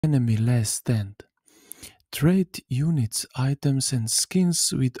Enemy Last Stand. Trade units, items, and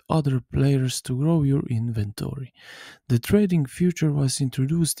skins with other players to grow your inventory. The trading feature was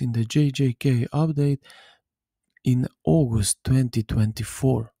introduced in the JJK update in August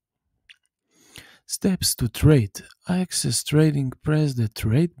 2024. Steps to trade. Access trading. Press the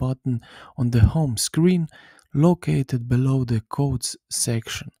trade button on the home screen located below the codes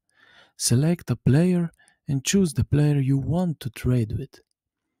section. Select a player and choose the player you want to trade with.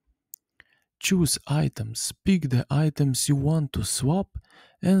 Choose items. Pick the items you want to swap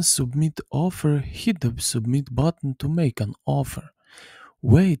and submit offer. Hit the submit button to make an offer.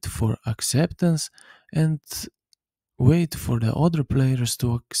 Wait for acceptance and wait for the other players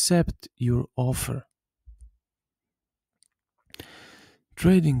to accept your offer.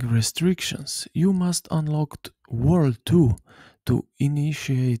 Trading restrictions. You must unlock World 2 to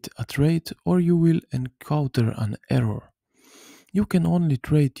initiate a trade or you will encounter an error. You can only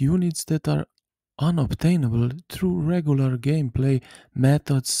trade units that are unobtainable through regular gameplay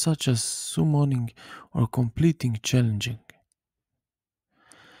methods such as summoning or completing challenging.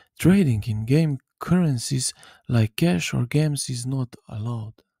 Trading in game currencies like cash or gems is not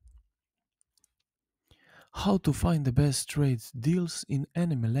allowed. How to find the best trade deals in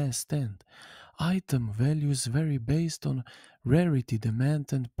Enemy Last Stand. Item values vary based on rarity,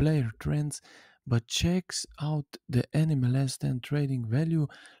 demand, and player trends, but checks out the Enemy Last Stand trading value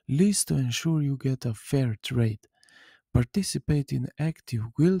list to ensure you get a fair trade. Participate in active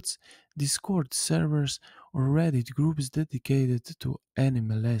guilds, Discord servers, or Reddit groups dedicated to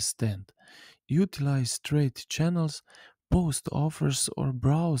Enemy Last Stand. Utilize trade channels, post offers, or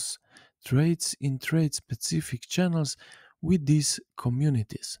browse trades in trade specific channels with these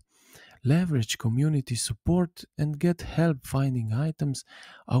communities. Leverage community support and get help finding items,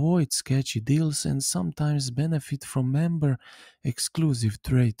 avoid sketchy deals, and sometimes benefit from member exclusive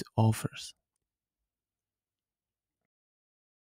trade offers.